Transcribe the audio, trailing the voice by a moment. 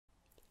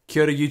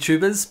Kia ora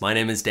YouTubers, my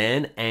name is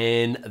Dan,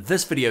 and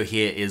this video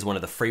here is one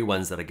of the free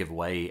ones that I give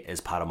away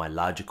as part of my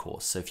larger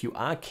course. So if you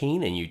are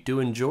keen and you do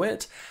enjoy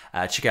it,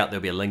 check out,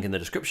 there'll be a link in the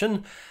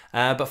description.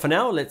 But for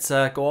now, let's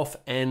go off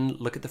and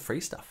look at the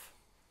free stuff.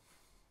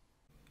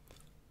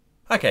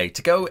 Okay,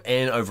 to go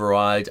and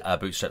override a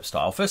Bootstrap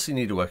style, first you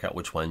need to work out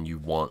which one you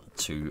want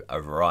to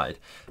override.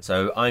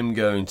 So I'm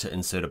going to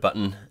insert a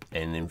button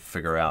and then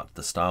figure out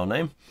the style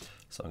name.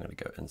 So I'm going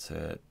to go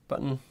insert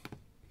button.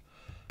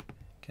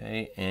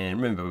 Okay,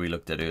 and remember we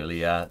looked at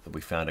earlier that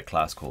we found a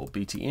class called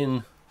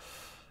btn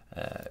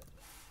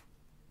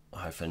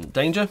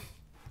 -danger,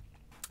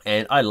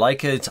 and I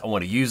like it, I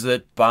want to use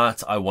it,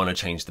 but I want to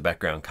change the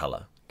background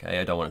color. Okay,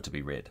 I don't want it to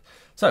be red.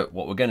 So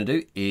what we're going to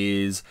do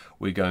is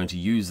we're going to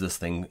use this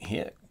thing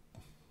here.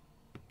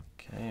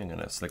 Okay, I'm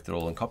going to select it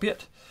all and copy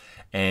it,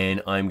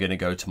 and I'm going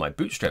to go to my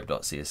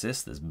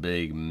bootstrap.css, this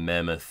big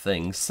mammoth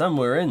thing.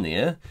 Somewhere in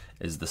there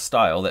is the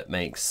style that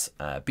makes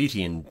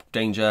btn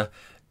danger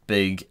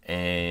big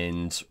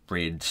and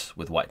red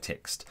with white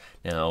text.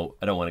 Now,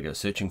 I don't want to go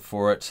searching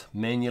for it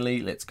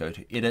manually. Let's go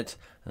to edit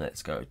and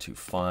let's go to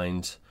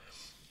find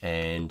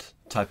and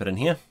type it in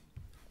here.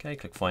 Okay,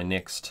 click find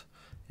next,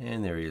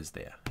 and there he is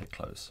there. Hit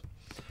close.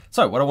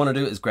 So what I want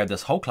to do is grab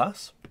this whole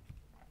class.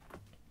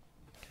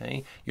 Okay,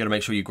 you got to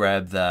make sure you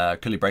grab the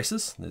curly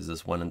braces. There's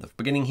this one in the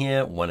beginning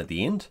here, one at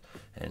the end,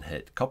 and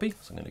hit copy.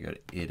 So I'm going to go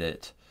to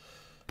edit,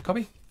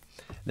 copy.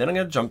 Then I'm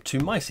going to jump to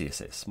my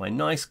CSS, my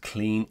nice,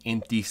 clean,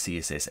 empty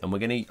CSS, and we're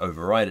going to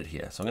override it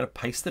here. So I'm going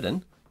to paste it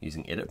in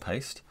using edit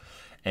paste,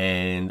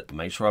 and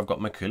make sure I've got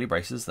my curly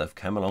braces. They've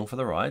come along for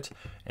the ride,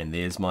 and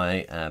there's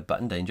my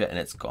button danger, and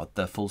it's got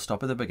the full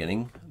stop at the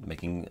beginning,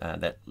 making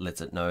that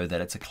lets it know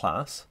that it's a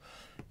class.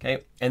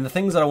 Okay, and the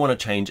things that I want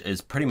to change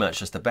is pretty much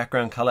just the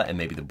background color and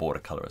maybe the border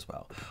color as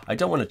well. I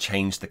don't want to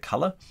change the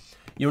color.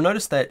 You'll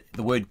notice that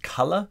the word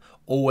color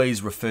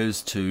always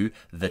refers to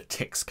the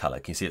text color.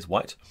 Can you see it's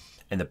white?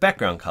 And the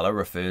background color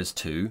refers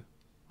to,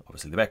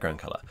 obviously, the background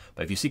color.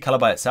 But if you see color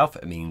by itself,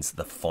 it means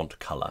the font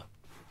color.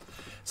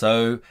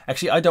 So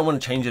actually, I don't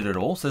want to change it at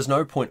all. So there's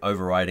no point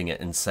overriding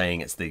it and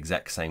saying it's the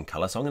exact same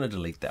color. So I'm going to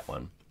delete that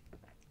one.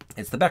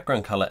 It's the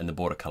background color and the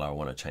border color I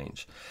want to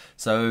change.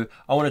 So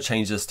I want to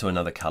change this to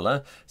another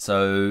color.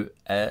 So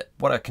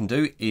what I can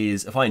do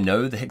is, if I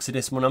know the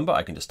hexadecimal number,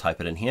 I can just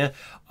type it in here.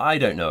 I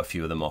don't know a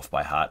few of them off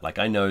by heart. Like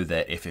I know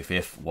that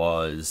FFF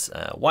was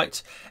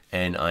white,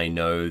 and I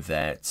know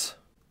that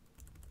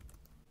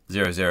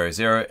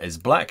 000 is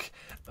black,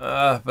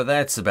 but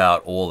that's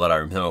about all that I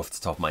remember off the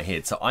top of my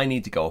head. So I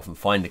need to go off and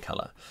find a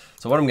color.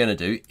 So what I'm going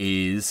to do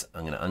is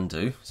I'm going to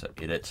undo, so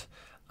edit,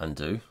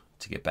 undo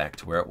to get back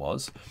to where it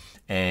was.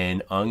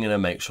 And I'm going to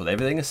make sure that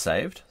everything is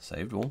saved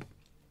all.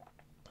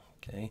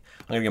 Okay,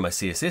 I'm going to get my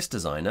CSS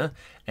Designer,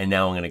 and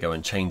now I'm going to go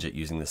and change it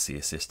using the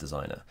CSS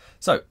Designer.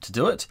 So to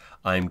do it,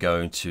 I'm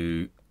going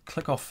to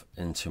click off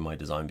into my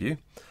design view.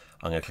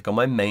 I'm going to click on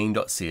my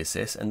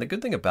main.css, and the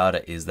good thing about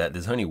it is that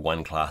there's only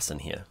one class in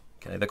here.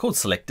 Okay, they're called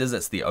selectors.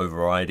 That's the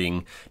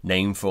overriding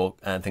name for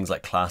things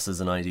like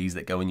classes and IDs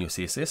that go in your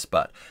CSS,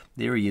 but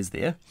there he is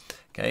there.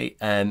 Okay,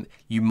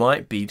 you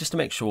might be, just to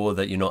make sure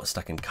that you're not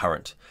stuck in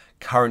current.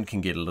 Current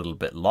can get a little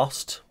bit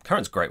lost.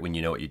 Current's great when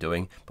you know what you're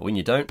doing, but when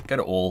you don't, go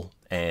to all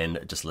and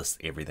it just lists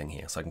everything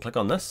here. So I can click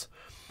on this,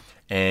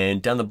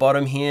 and down the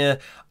bottom here,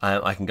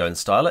 I can go and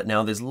style it.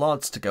 Now there's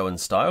lots to go and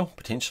style,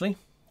 potentially.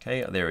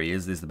 Okay, there he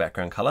is, there's the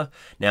background color.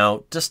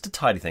 Now, just to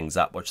tidy things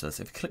up, watch this.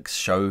 If you click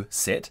show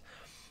set,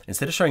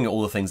 instead of showing you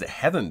all the things that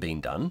haven't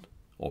been done,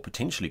 or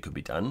potentially could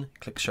be done,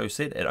 click show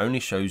set, it only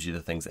shows you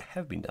the things that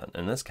have been done.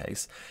 In this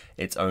case,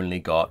 it's only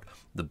got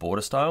the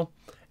border style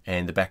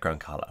and the background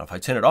color. If I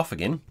turn it off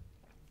again,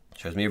 it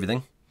shows me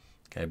everything.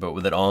 Okay, but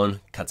with it on,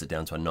 cuts it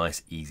down to a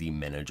nice, easy,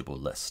 manageable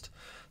list.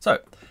 So,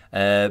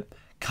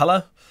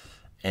 color,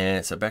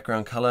 and so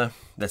background color,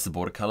 that's the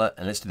border color,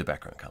 and let's do the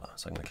background color.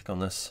 So I'm gonna click on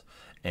this,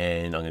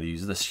 and I'm going to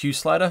use this Hue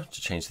Slider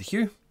to change the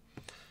hue.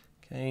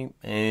 Okay,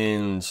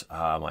 and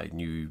my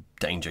new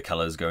danger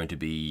color is going to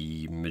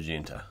be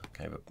magenta.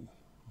 Okay, but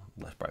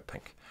nice bright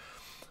pink.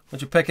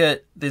 Once you pick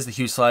it, there's the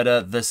Hue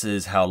Slider. This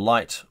is how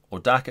light or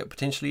dark it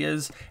potentially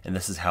is, and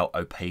this is how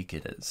opaque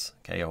it is.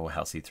 Okay, or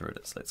how see-through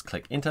it is. Let's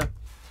click enter. And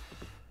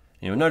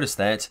you'll notice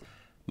that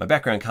my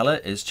background color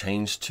is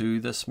changed to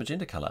this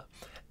magenta color.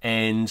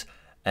 And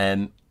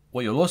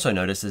what you'll also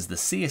notice is the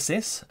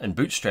CSS and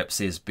Bootstrap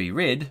says be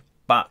red,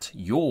 but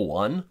your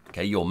one,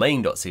 okay, your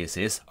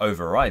main.css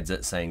overrides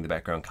it saying the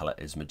background color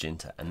is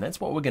magenta. And that's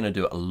what we're going to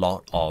do a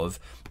lot of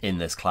in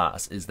this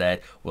class, is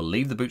that we'll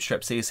leave the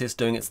Bootstrap CSS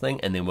doing its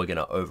thing, and then we're going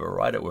to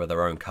override it with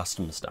our own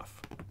custom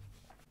stuff.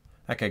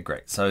 Okay,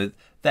 great. So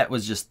that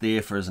was just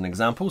there for as an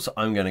example. So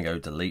I'm going to go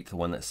delete the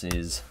one that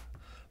says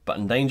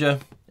button danger,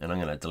 and I'm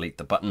going to delete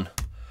the button.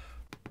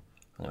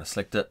 I'm going to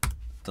select it,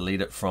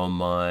 delete it from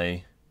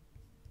my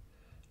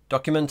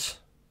document.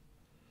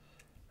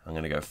 I'm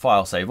going to go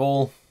file, save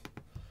all.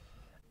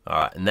 All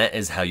right, and that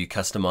is how you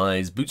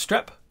customize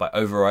Bootstrap by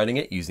overriding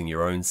it using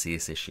your own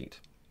CSS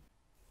sheet.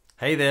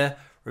 Hey there,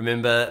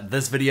 Remember,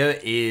 this video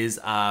is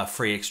a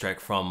free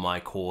extract from my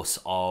course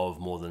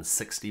of more than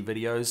 60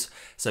 videos.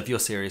 So if you're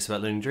serious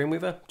about learning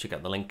Dreamweaver, check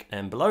out the link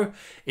down below.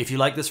 If you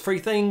like this free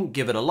thing,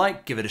 give it a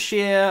like, give it a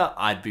share.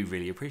 I'd be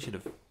really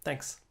appreciative.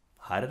 Thanks.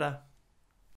 Haere rā.